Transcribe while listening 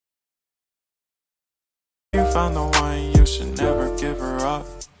found the one, you should never give her up.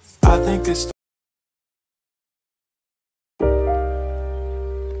 I think it's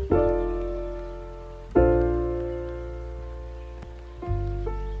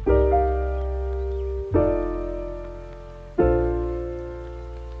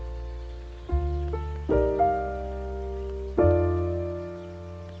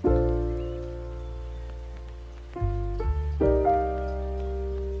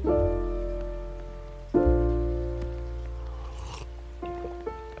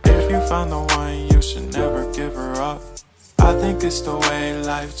found the one, you should never give her up. I think it's the way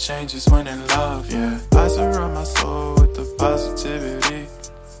life changes when in love, yeah. I surround my soul with the positivity.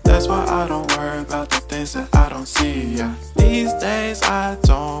 That's why I don't worry about the things that I don't see, yeah. These days I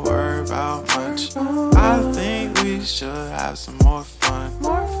don't worry about much. I think we should have some more fun.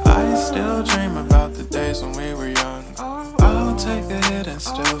 I still dream about the days when we were young. I'll take a hit and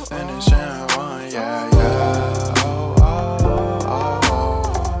still finish in one, yeah, yeah.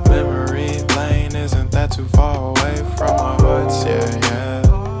 Too far away from our hearts, yeah, yeah.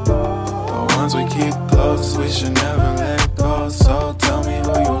 The ones we keep close, we should never let go. So